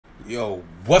Yo,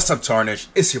 what's up, Tarnish?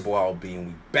 It's your boy LB, and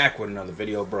we back with another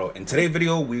video, bro. In today's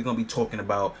video, we're gonna be talking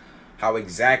about how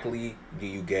exactly do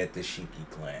you get the Shiki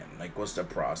clan? Like, what's the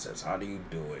process? How do you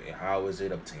do it? How is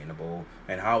it obtainable?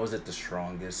 And how is it the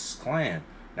strongest clan?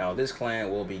 Now, this clan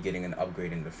will be getting an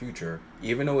upgrade in the future,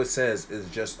 even though it says it's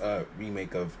just a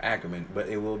remake of Ackerman, but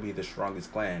it will be the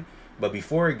strongest clan. But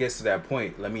before it gets to that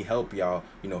point, let me help y'all,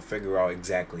 figure out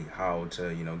exactly how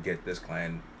to, get this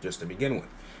clan just to begin with.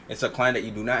 It's a clan that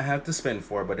you do not have to spend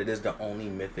for, but it is the only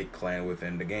mythic clan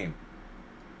within the game.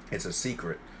 It's a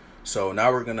secret. So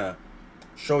now we're going to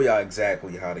show y'all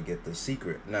exactly how to get the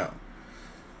secret. Now,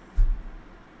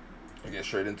 we get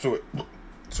straight into it.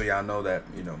 So y'all know that,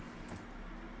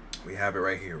 we have it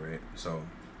right here, right? So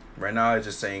right now it's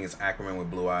just saying it's Ackerman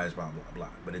with blue eyes, blah, blah, blah.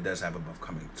 But it does have a buff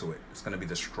coming to it. It's going to be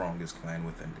the strongest clan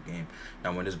within the game.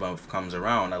 Now, when this buff comes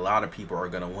around, a lot of people are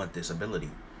going to want this ability.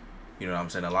 You know what I'm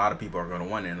saying? A lot of people are going to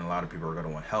want it, and a lot of people are going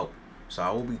to want help. So I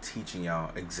will be teaching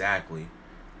y'all exactly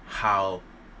how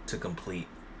to complete.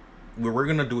 We're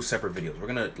going to do separate videos. We're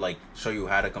going to, show you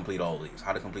how to complete all of these,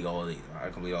 how to complete all of these, how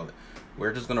to complete all of it.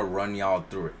 We're just going to run y'all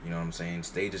through it. You know what I'm saying?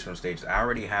 Stages from stages. I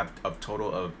already have a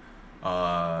total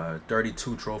of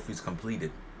 32 trophies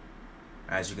completed.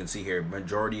 As you can see here,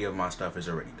 majority of my stuff is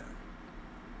already done.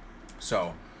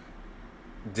 So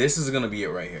this is going to be it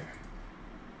right here.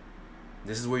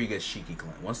 This is where you get Shiki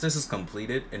clan. Once this is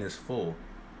completed and is full,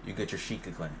 you get your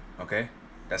Shiki clan. Okay,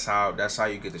 that's how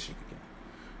you get the Shiki clan.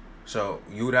 So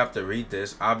you would have to read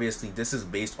this. Obviously, this is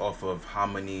based off of how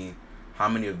many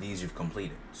of these you've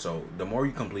completed. So the more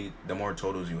you complete, the more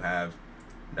totals you have,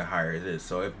 the higher it is.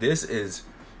 So if this is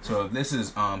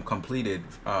completed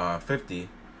 50,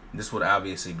 this would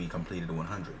obviously be completed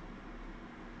 100.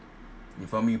 You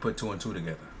feel me? You put 2 and 2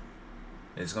 together.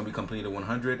 It's gonna be completed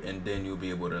 100, and then you'll be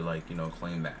able to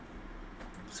claim that.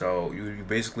 So you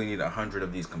basically need 100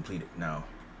 of these completed. Now,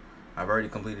 I've already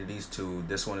completed these 2.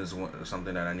 This one is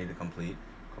something that I need to complete.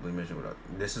 Complete mission without.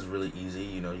 This is really easy.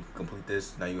 You can complete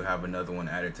this. Now you have another one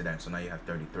added to that. So now you have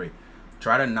 33.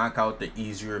 Try to knock out the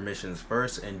easier missions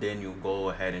first, and then you go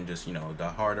ahead and just the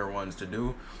harder ones to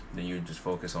do. Then you just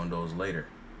focus on those later.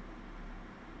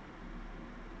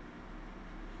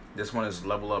 This one is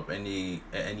level up any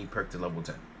perk to level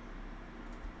 10.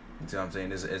 You see what I'm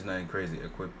saying? It's nothing crazy.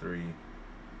 Equip 33%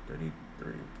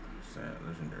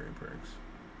 legendary perks.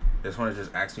 This one is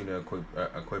just asking you to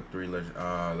equip 3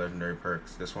 legendary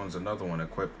perks. This one's another one.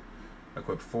 Equip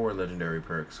 4 legendary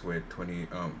perks with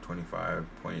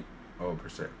 25.0%.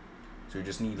 So you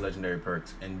just need legendary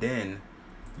perks, and then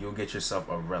you'll get yourself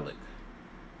a relic.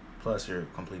 Plus you're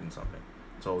completing something.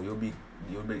 So you'll be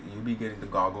getting the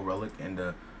goggle relic and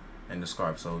the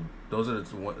scarf. So those are the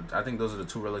two. I think those are the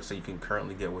 2 relics that you can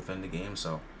currently get within the game.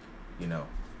 So there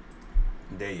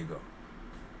you go.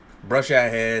 Brush your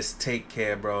hairs. Take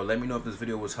care, bro. Let me know if this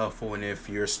video was helpful, and if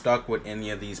you're stuck with any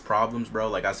of these problems, bro,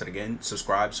 like I said again,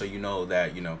 subscribe so you know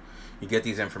that you get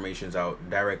these informations out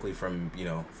directly from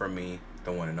from me,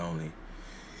 the one and only.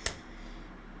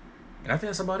 And I think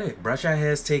that's about it. Brush your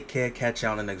hairs. Take care. Catch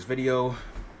y'all in the next video.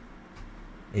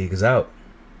 Eagles out.